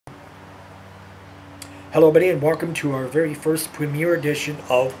Hello, everybody, and welcome to our very first premiere edition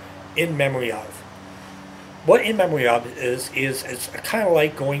of In Memory Of. What In Memory Of is it's kind of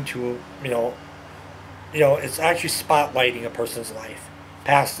like going to it's actually spotlighting a person's life,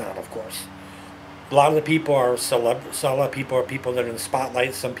 past and on, of course. A lot of the people are celeb. So a lot of people are people that are in the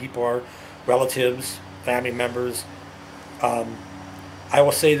spotlight. Some people are relatives, family members. Um, I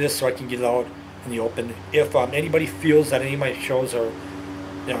will say this so I can get it out in the open. If anybody feels that any of my shows are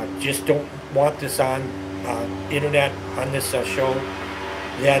just don't want this on internet on this show,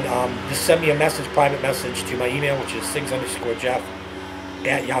 then just send me a message, private message to my email, which is sigs_jeff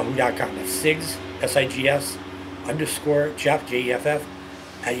at yahoo.com. That's sigs, S-I-G-S underscore Jeff, J-E-F-F,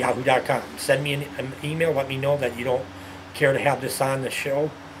 at yahoo.com. Send me an email, let me know that you don't care to have this on the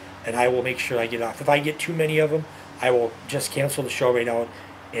show, and I will make sure I get off. If I get too many of them, I will just cancel the show right out,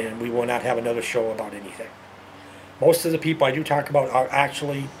 and we will not have another show about anything. Most of the people I do talk about are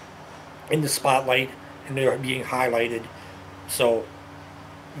actually in the spotlight, and they're being highlighted, so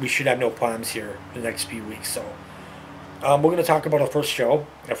we should have no problems here in the next few weeks. So we're going to talk about our first show,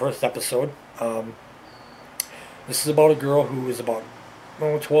 our first episode. This is about a girl who is about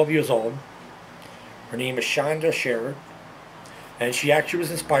 12 years old. Her name is Shandra, and she actually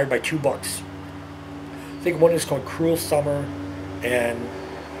was inspired by two books. I think one is called Cruel Summer and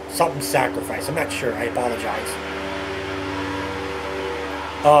something Sacrifice. I'm not sure. I apologize.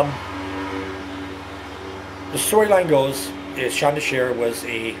 The storyline goes is Shandra was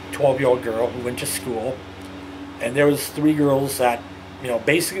a 12-year-old girl who went to school, and there was three girls that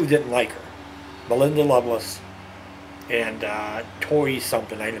basically didn't like her. Melinda Lovelace and Tori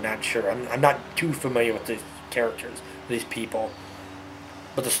something. I'm not sure. I'm not too familiar with these characters, these people.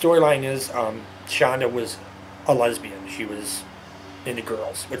 But the storyline is Shandra was a lesbian. She was into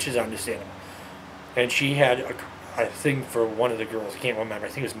girls, which is understandable. And she had a thing for one of the girls. I can't remember. I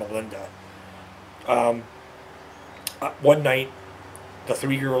think it was Melinda. One night, the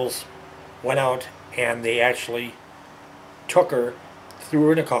three girls went out and they actually took her, threw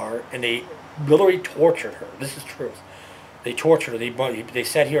her in a car, and they literally tortured her. This is truth. They tortured her. They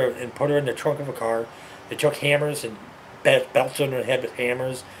sat here and put her in the trunk of a car. They took hammers and belts on her head with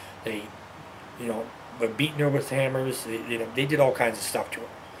hammers. They, were beating her with hammers. They did all kinds of stuff to her.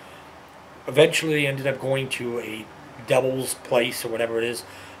 Eventually, they ended up going to a devil's place or whatever it is,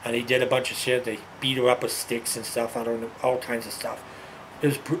 and they did a bunch of shit. They beat her up with sticks and stuff. I don't know, all kinds of stuff.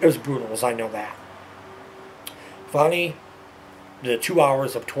 It was brutal, as I know that. Finally, the 2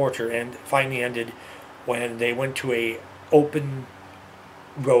 hours of torture finally ended when they went to a open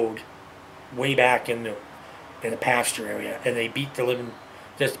road way back in the pasture area, and they beat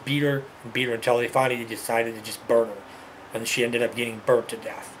her until they finally decided to just burn her, and she ended up getting burnt to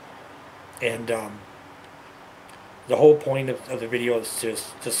death. And the whole point of the video is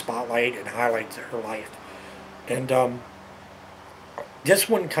to spotlight and highlight her life. And this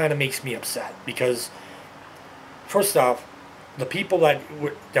one kind of makes me upset because, first off, the people that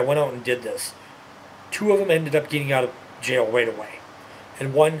went out and did this, two of them ended up getting out of jail right away.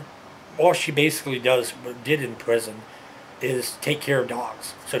 And one, all she basically did in prison is take care of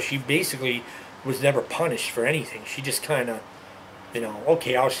dogs. So she basically was never punished for anything. She just kind of,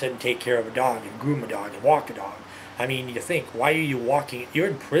 okay, I'll sit and take care of a dog and groom a dog and walk a dog. I mean, you think, why are you walking? You're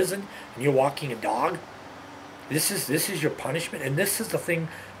in prison and you're walking a dog? This is your punishment? And this is the thing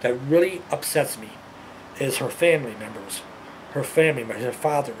that really upsets me, is her family members. Her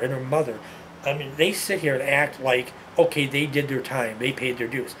father and her mother. I mean, they sit here and act like, okay, they did their time. They paid their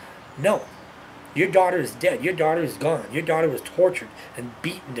dues. No. Your daughter is dead. Your daughter is gone. Your daughter was tortured and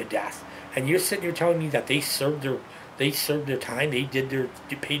beaten to death. And you're sitting here telling me that they served their time, they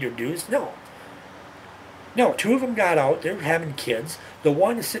paid their dues? No. No, two of them got out, they're having kids. The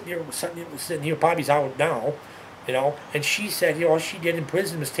one is sitting here, probably's out now, and she said, all she did in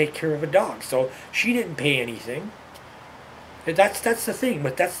prison was take care of a dog. So she didn't pay anything. And that's the thing,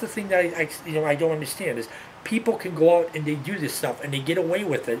 but that's the thing that I don't understand, is people can go out and they do this stuff and they get away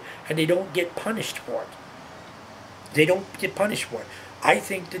with it and they don't get punished for it. They don't get punished for it. I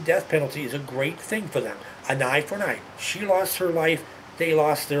think the death penalty is a great thing for them. An eye for an eye. She lost her life, they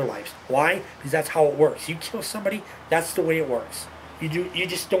lost their lives. Why? Because that's how it works. You kill somebody, that's the way it works. You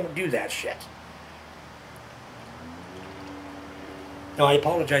just don't do that shit. Now, I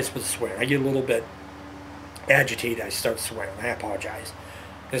apologize for the swearing. I get a little bit agitated. I start swearing. I apologize.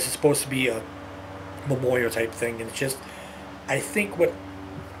 This is supposed to be a memorial type thing, and it's just, I think what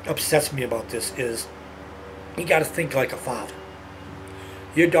upsets me about this is you got to think like a father.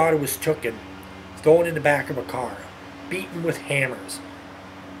 Your daughter was taken, thrown in the back of a car, beaten with hammers,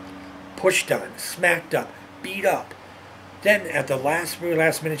 pushed on, smacked up, beat up. Then at the very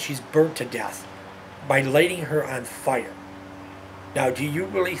last minute, she's burnt to death. by lighting her on fire. Now, do you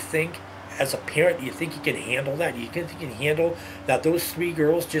really think, as a parent, do you think you can handle that? Do you think you can handle that those 3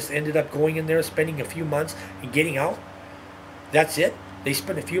 girls just ended up going in there, spending a few months, and getting out? That's it? They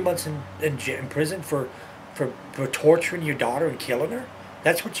spent a few months in prison for torturing your daughter and killing her?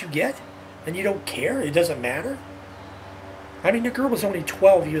 That's what you get? And you don't care? It doesn't matter? I mean, the girl was only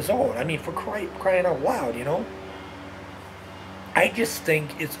 12 years old. I mean, for crying out loud, you know? I just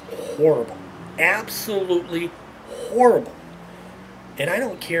think it's horrible. Absolutely horrible. And I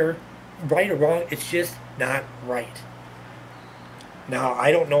don't care, right or wrong, it's just not right. Now,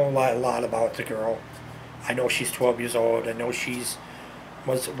 I don't know a lot about the girl. I know she's 12 years old. I know she's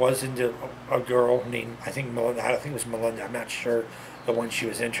was into a girl named, I think Melinda. I think it was Melinda. I'm not sure the one she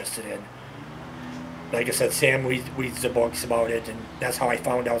was interested in. Like I said, Sam reads the books about it, and that's how I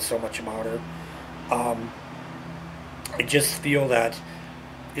found out so much about her. I just feel that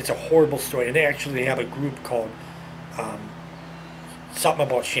it's a horrible story. And they actually have a group called something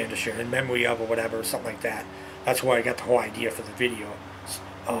about Shandra, in memory of, or whatever, something like that. That's where I got the whole idea for the video.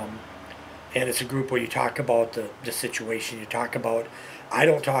 And it's a group where you talk about the situation. You talk about, I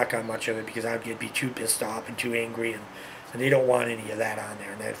don't talk on much of it because I'd be too pissed off and too angry, and they don't want any of that on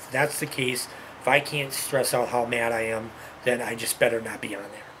there. And if that's the case, if I can't stress out how mad I am, then I just better not be on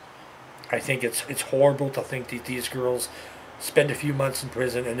there. I think it's horrible to think that these girls spend a few months in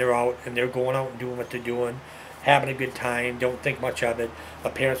prison and they're out and they're going out and doing what they're doing, having a good time, don't think much of it. The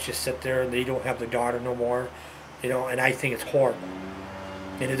parents just sit there and they don't have their daughter no more, you know, and I think it's horrible.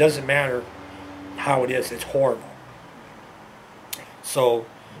 And it doesn't matter how it is, it's horrible. So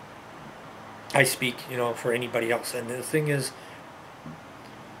I speak, you know, for anybody else. And the thing is,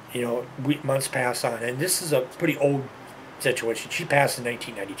 you know, months pass on, and this is a pretty old situation. She passed in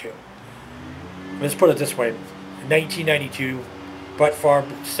 1992. Let's put it this way. In 1992, Brett Favre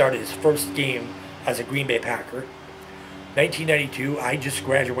started his first game as a Green Bay Packer. 1992, I just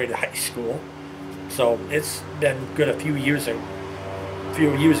graduated high school. So it's been good a few years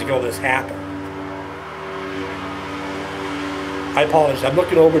ago this happened. I apologize. I'm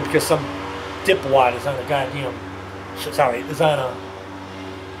looking over because some dipwad is on a goddamn, sorry, is on a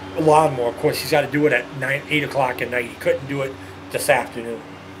lawnmower. Of course, he's got to do it at 8 o'clock at night. He couldn't do it this afternoon.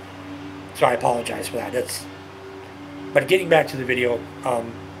 So I apologize for that. But getting back to the video,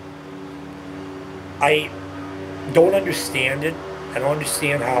 I don't understand it. I don't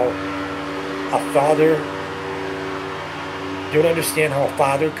understand how a father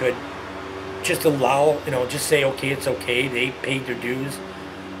could just allow, you know, just say, okay, it's okay, they paid their dues.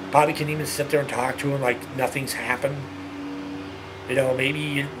 Probably can even sit there and talk to him like nothing's happened. You know,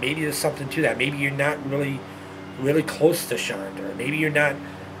 maybe there's something to that. Maybe you're not really close to Shandra.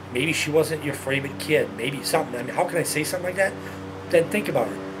 Maybe she wasn't your favorite kid. Maybe something. I mean, how can I say something like that? Then think about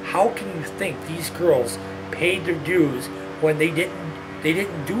it. How can you think these girls paid their dues when they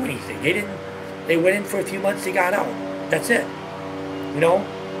didn't do anything? They went in for a few months, they got out. That's it. You know?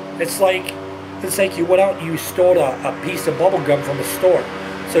 It's like you went out and you stole a piece of bubble gum from a store.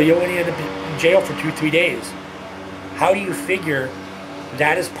 So you only ended up in jail for 2-3 days. How do you figure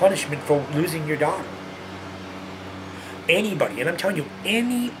that is punishment for losing your daughter? Anybody, and I'm telling you,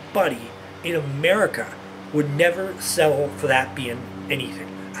 anybody in America would never settle for that being anything.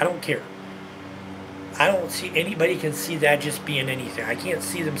 I don't care. I don't see anybody can see that just being anything. I can't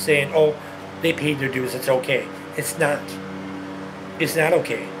see them saying, oh, they paid their dues, it's okay. It's not. It's not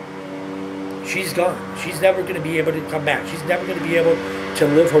okay. She's gone. She's never going to be able to come back. She's never going to be able to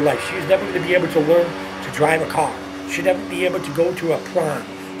live her life. She's never going to be able to learn to drive a car. She'll never be able to go to a prom.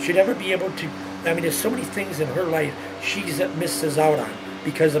 She'll never be able to, I mean, there's so many things in her life she misses out on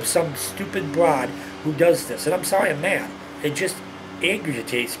because of some stupid broad who does this. And I'm sorry, I'm mad. It just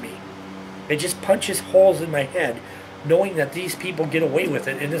aggravates me. It just punches holes in my head knowing that these people get away with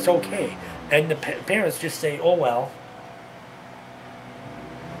it and it's okay. And the parents just say, oh well.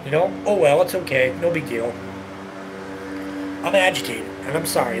 You know, oh well, it's okay, no big deal. I'm agitated, and I'm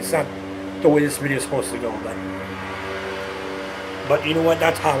sorry, it's not the way this video is supposed to go, but you know what,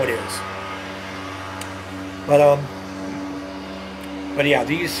 that's how it is. But yeah,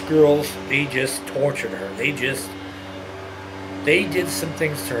 these girls, they just tortured her. They did some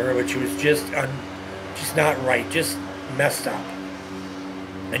things to her which was just not right, just messed up.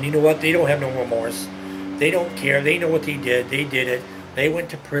 And you know what, they don't have no remorse. They don't care, they know what they did it. They went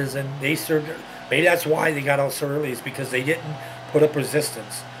to prison. They served. Maybe that's why they got out so early, is because they didn't put up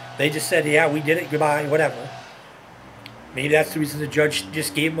resistance. They just said, yeah, we did it, goodbye, whatever. Maybe that's the reason the judge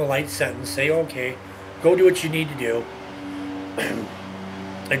just gave them a light sentence. Say, okay, go do what you need to do.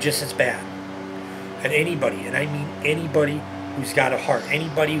 It's bad. And anybody, and I mean anybody who's got a heart,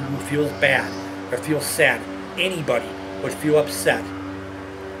 anybody who feels bad or feel sad. Anybody would feel upset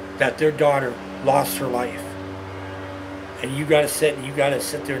that their daughter lost her life. And you gotta sit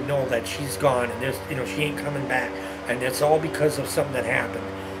there and know that she's gone and she ain't coming back. And it's all because of something that happened.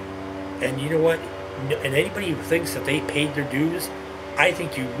 And you know what? And anybody who thinks that they paid their dues, I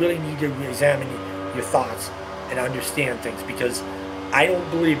think you really need to examine your thoughts and understand things, because I don't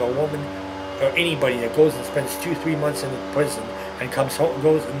believe a woman or anybody that goes and spends 2-3 months in prison and comes home,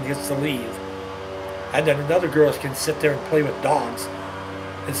 goes and gets to leave, and then another girl can sit there and play with dogs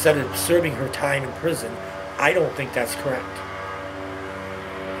instead of serving her time in prison. I don't think that's correct.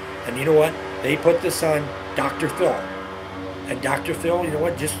 And you know what? They put this on Dr. Phil. And Dr. Phil, you know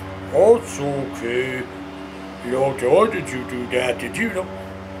what? Just, oh, it's okay. You know, why did you do that? Did you know?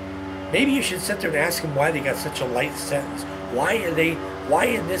 Maybe you should sit there and ask them why they got such a light sentence. Why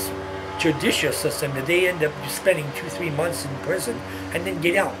in this judicial system did they end up spending 2-3 months in prison and then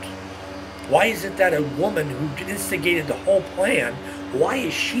get out? Why is it that a woman who instigated the whole plan, why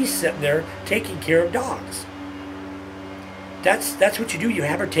is she sitting there taking care of dogs? That's what you do. You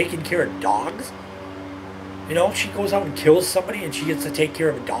have her taking care of dogs? You know, she goes out and kills somebody and she gets to take care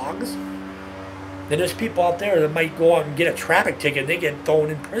of dogs? Then there's people out there that might go out and get a traffic ticket and they get thrown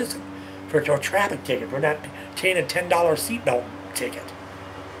in prison for a traffic ticket, for not paying a $10 seatbelt ticket.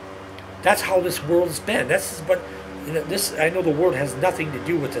 That's how this world's been. This is what, I know the world has nothing to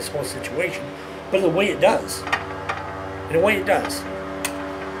do with this whole situation, but in a way it does. In a way it does.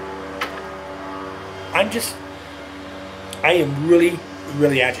 I am really,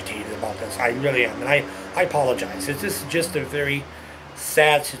 really agitated about this. I really am. And I apologize. This is just a very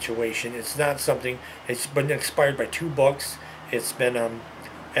sad situation. It's not something, it's been inspired by 2 books. It's been,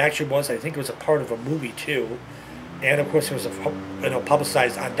 I think it was a part of a movie too. And of course it was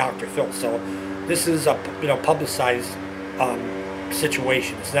publicized on Dr. Phil. So this is a publicized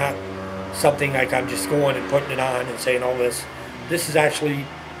situation. It's not something like I'm just going and putting it on and saying all this. This is actually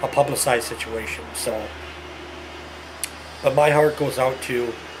a publicized situation. So, but my heart goes out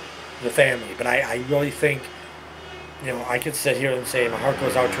to the family. But I really think, I could sit here and say my heart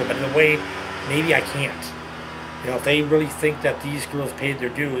goes out to them, but in a way, maybe I can't. If they really think that these girls paid their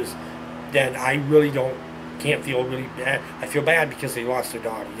dues, then I really can't feel really bad. I feel bad because they lost their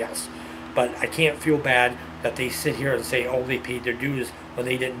daughter, yes. But I can't feel bad that they sit here and say, oh, they paid their dues when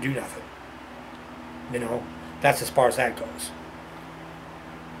they didn't do nothing. That's as far as that goes.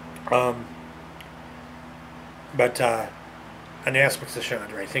 But on aspects of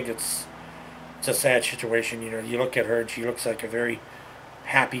Shandra, I think it's a sad situation. You look at her and she looks like a very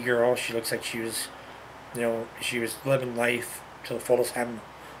happy girl. She looks like she was, she was living life to the fullest, having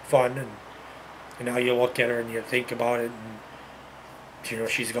fun. And now you look at her and you think about it, and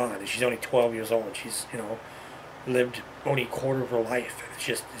she's gone. And she's only 12 years old. She's lived only a quarter of her life.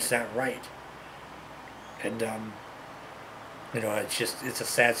 It's not right. And it's a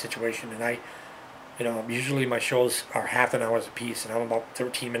sad situation. And usually my shows are half an hour a piece, and I'm about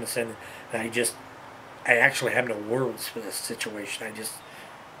 13 minutes in, and I actually have no words for this situation. I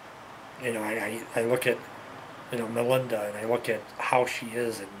look at, Melinda, and I look at how she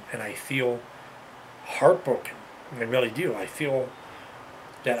is, and I feel heartbroken. I really do. I feel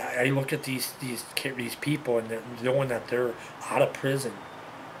that I look at these people and knowing that they're out of prison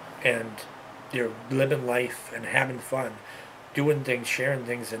and they're living life and having fun, doing things, sharing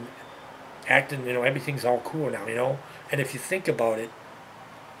things, and acting, everything's all cool now, And if you think about it,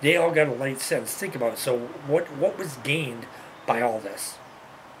 they all got a light sense. Think about it. So what was gained by all this?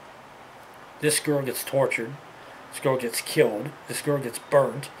 This girl gets tortured. This girl gets killed. This girl gets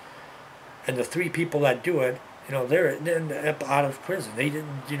burnt. And the 3 people that do it, they're out of prison. They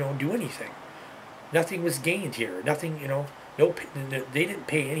didn't, do anything. Nothing was gained here. Nothing, they didn't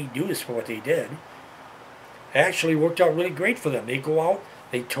pay any dues for what they did. It actually worked out really great for them. They go out,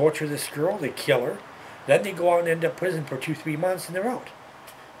 they torture this girl, they kill her, then they go out and end up in prison for 2-3 months, and they're out.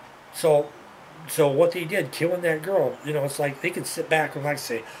 So what they did, killing that girl, it's like they can sit back and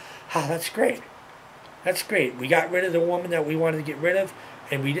say, that's great. That's great. We got rid of the woman that we wanted to get rid of,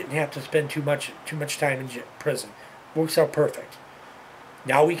 and we didn't have to spend too much time in prison. Works out perfect.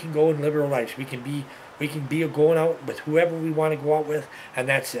 Now we can go and live our lives. We can be going out with whoever we want to go out with, and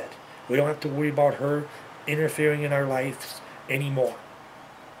that's it. We don't have to worry about her interfering in our lives anymore.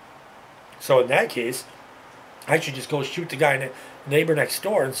 So in that case, I should just go shoot the guy, neighbor next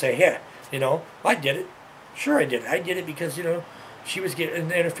door, and say, yeah, I did it. Sure I did it. I did it because, she was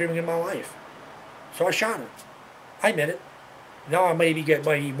interfering in my life. So I shot her. I admit it. Now I maybe get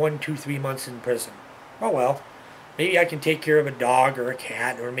 1, 2, 3 months in prison. Oh well. Maybe I can take care of a dog or a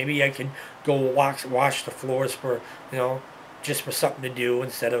cat, or maybe I can go wash the floors for, just for something to do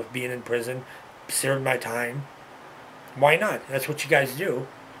instead of being in prison. served my time. Why not? That's what you guys do.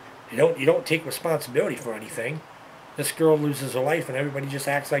 You don't take responsibility for anything. This girl loses her life, and everybody just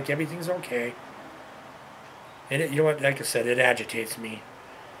acts like everything's okay. And you know what? Like I said, it agitates me.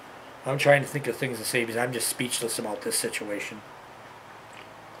 I'm trying to think of things to say because I'm just speechless about this situation.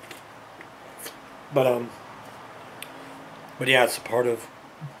 But but yeah, it's a part of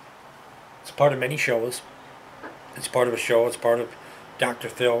many shows. It's part of a show. It's part of Dr.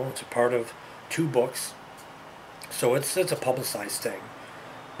 Phil. It's a part of 2 books. So it's a publicized thing.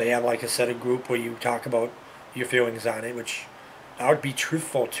 They have, like I said, a group where you talk about your feelings on it, which I would be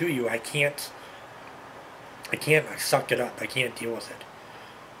truthful to you. I suck it up. I can't deal with it.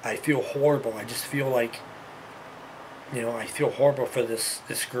 I feel horrible. I just feel like, I feel horrible for this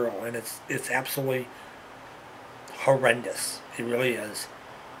girl, and it's absolutely horrendous. It really is.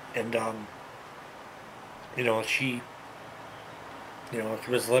 And she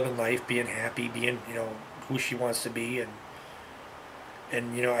was living life, being happy, being who she wants to be, and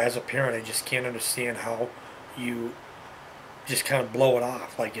as a parent, I just can't understand how you just kind of blow it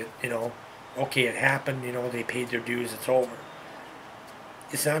off like okay, it happened, they paid their dues, it's over.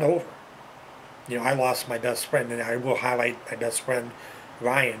 It's not over. I lost my best friend, and I will highlight my best friend,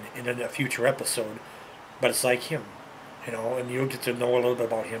 Ryan, in a future episode, but it's like him, and you'll get to know a little bit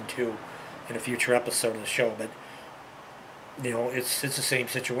about him too in a future episode of the show, but it's the same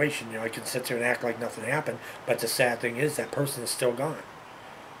situation. I can sit there and act like nothing happened, but the sad thing is that person is still gone.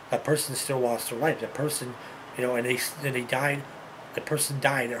 That person still lost their life. That person, and they died. The person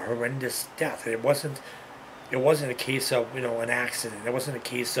died a horrendous death. And it wasn't a case of an accident. It wasn't a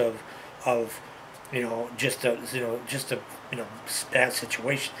case of just a bad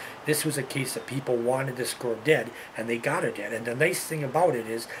situation. This was a case that people wanted this girl dead, and they got her dead. And the nice thing about it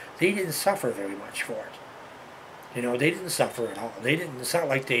is they didn't suffer very much for it. They didn't suffer at all. They didn't. It's not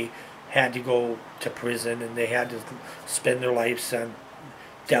like they had to go to prison and they had to spend their lives on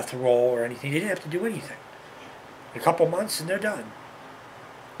death row or anything. They didn't have to do anything. A couple months and they're done.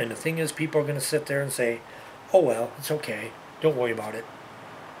 And the thing is, people are going to sit there and say, "Oh well, it's okay. Don't worry about it."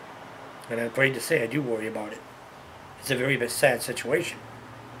 And I'm afraid to say I do worry about it. It's a very sad situation.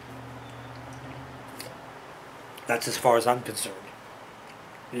 That's as far as I'm concerned.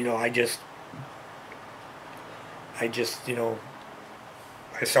 I guess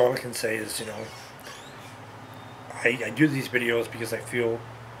all I can say is, I do these videos because I feel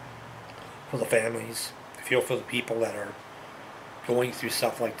for the families. I feel for the people that are going through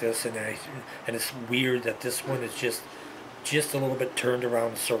stuff like this, and it's weird that this one is just a little bit turned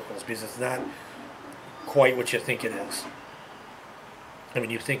around in circles because it's not quite what you think it is. I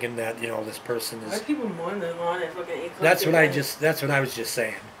mean, you're thinking that this person is. Why are people mourning on it? That's what I was just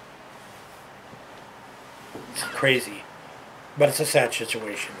saying. It's crazy, but it's a sad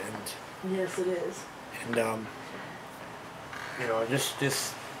situation, and yes, it is. And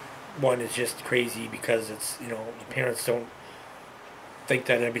this one is just crazy because it's the parents don't think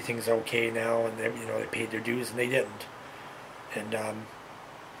that everything's okay now, and they paid their dues and they didn't, and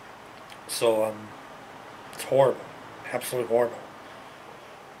so it's horrible, absolutely horrible.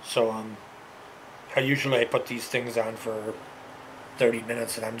 So I put these things on for 30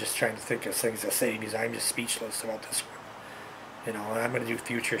 minutes, and I'm just trying to think of things to say because I'm just speechless about this one. And I'm going to do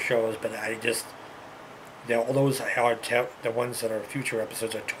future shows, but all those are the ones that are future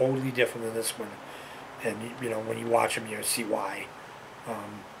episodes are totally different than this one. And when you watch them, you see why.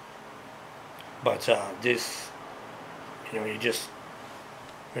 But this, you just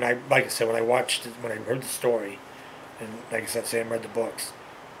when I heard the story, and like I said, Sam read the books,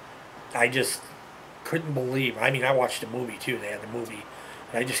 I just couldn't believe. I mean, I watched the movie too. They had the movie,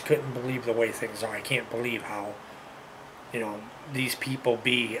 and I just couldn't believe the way things are. I can't believe how, these people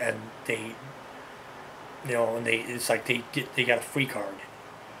be, and they, and it's like they got a free card.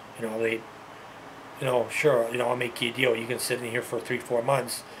 Sure, I'll make you a deal. You can sit in here for 3-4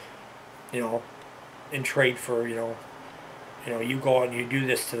 months, in trade for, you go out and you do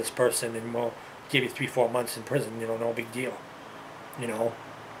this to this person, and we'll give you 3-4 months in prison. No big deal.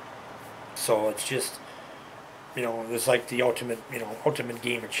 So it's just, it's like the ultimate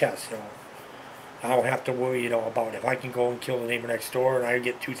game of chess. I don't have to worry, about if I can go and kill the neighbor next door and I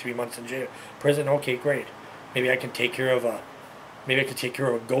get 2-3 months in prison. Okay, great. Maybe I can take care of a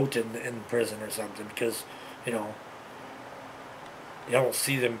goat in prison or something because, you don't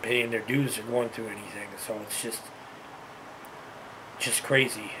see them paying their dues or going through anything. So it's just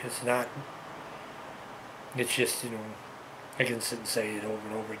crazy. It's not. It's just I can sit and say it over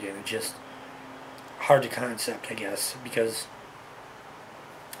and over again. It's just hard to concept, I guess, because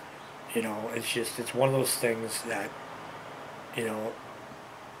it's one of those things that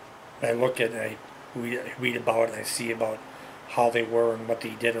I look at and I read about it and I see about how they were and what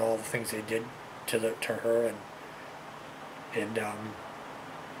they did and all the things they did to her, and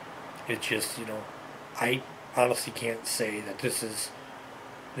it just, you know, I honestly can't say that this is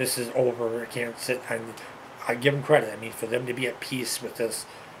over. I can't sit and I give them credit. I mean, for them to be at peace with this,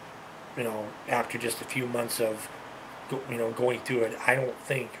 you know, after just a few months of, you know, going through it. I don't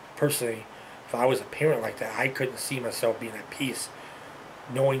think personally, if I was a parent like that, I couldn't see myself being at peace,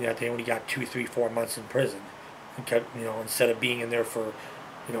 knowing that they only got 2, 3, 4 months in prison, you know, instead of being in there for,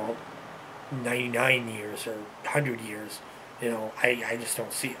 you know, 99 years or 100 years. You know, I just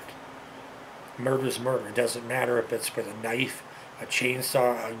don't see it. Murder's murder. It doesn't matter if it's with a knife, a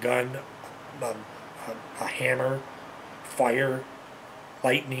chainsaw, a gun, um, a hammer, fire,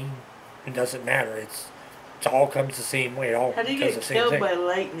 lightning. It doesn't matter. It all comes the same way. It all How do you does get the same killed thing. by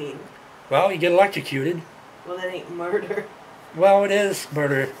lightning? Well, you get electrocuted. Well, that ain't murder. Well, it is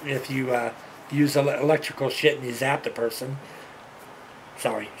murder if you use electrical shit and you zap the person.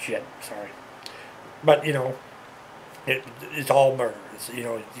 Sorry. But, you know, it's all murder. You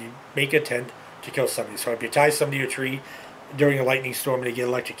know, you make an attempt to kill somebody. So if you tie somebody to a tree during a lightning storm and they get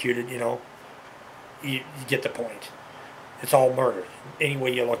electrocuted, you know, you get the point. It's all murder, any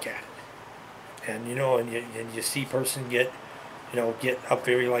way you look at it. And, you know, and you see a person get a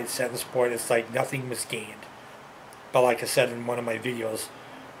very light sentence for it. It's like nothing was gained. But like I said in one of my videos,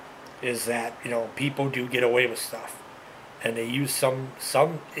 is that, you know, people do get away with stuff. And they use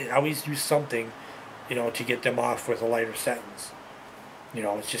always use something, you know, to get them off with a lighter sentence. You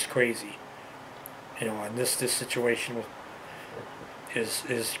know, it's just crazy. You know, and this situation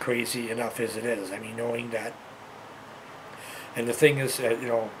is crazy enough as it is. I mean, knowing that. And the thing is, you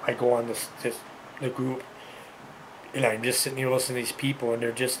know, I go on the group, and I'm just sitting here listening to these people, and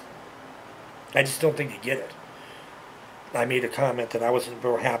I just don't think they get it. I made a comment that I wasn't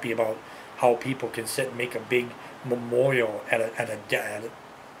very happy about how people can sit and make a big memorial at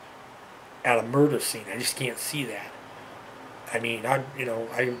a murder scene. I just can't see that. I mean, I'd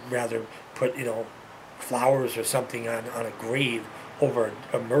rather put, you know, flowers or something on a grave over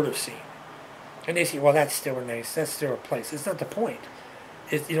a murder scene. And they say, well, that's still nice. That's still a place. It's not the point.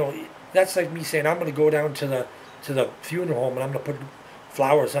 It's, you know, that's like me saying I'm going to go down to the funeral home and I'm going to put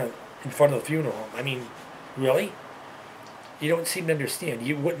flowers in front of the funeral home. I mean, really? You don't seem to understand.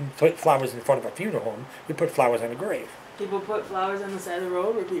 You wouldn't put flowers in front of a funeral home. You'd put flowers on a grave. People put flowers on the side of the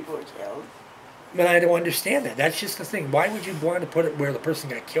road where people are killed. But I don't understand that. That's just the thing. Why would you want to put it where the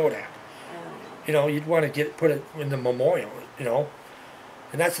person got killed at? You know, you'd want to put it in the memorial, you know.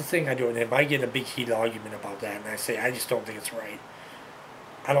 And that's the thing I do. And if I get a big heated argument about that, and I say, I just don't think it's right.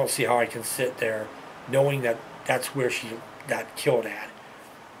 I don't see how I can sit there knowing that that's where she got killed at.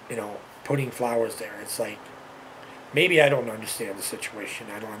 You know, putting flowers there. It's like, maybe I don't understand the situation.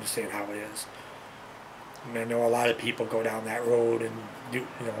 I don't understand how it is. I mean, I know a lot of people go down that road and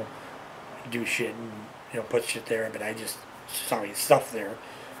do shit and, you know, put shit there, but stuff there.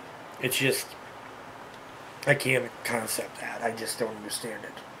 It's just, I can't concept that. I just don't understand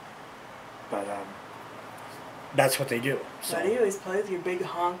it. But that's what they do. So. Why do you always play with your big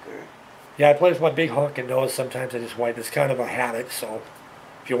honker? Yeah, I play with my big honking nose. Sometimes I just wipe. It's kind of a habit. So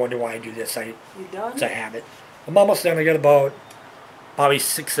if you wonder why I do this, You done? it's a habit. I'm almost done. I got about probably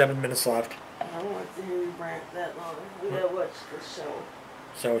 6-7 minutes left. I don't want to hear you rant that long. We gotta watch the show.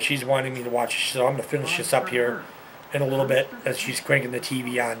 So she's wanting me to watch. So I'm going to finish this up here in a little bit as she's cranking the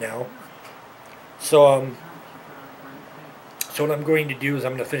TV on now. So so what I'm going to do is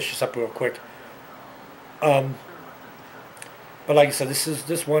I'm going to finish this up real quick. But like I said,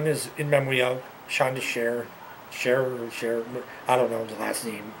 this one is in memory of Shandra Share. I don't know the last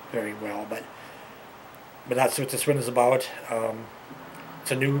name very well, but that's what this one is about.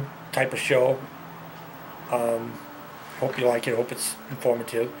 It's a new type of show. Hope you like it. Hope it's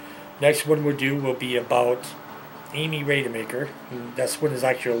informative. Next one we'll do will be about Amy Rademacher. This one is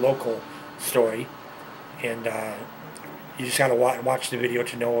actually a local story, and you just gotta watch the video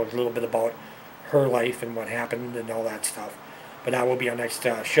to know a little bit about her life and what happened and all that stuff. But that will be our next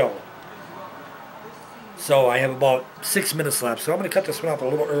show. So I have about 6 minutes left, so I'm going to cut this one off a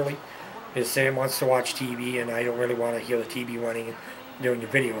little early. Because Sam wants to watch TV, and I don't really want to hear the TV running during the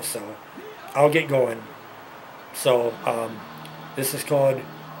video, so I'll get going. So this is called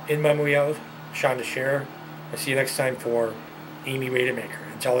In Memory of Shandra Share. I'll see you next time for Amy Rademacher.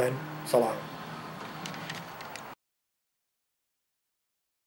 Until then, so long.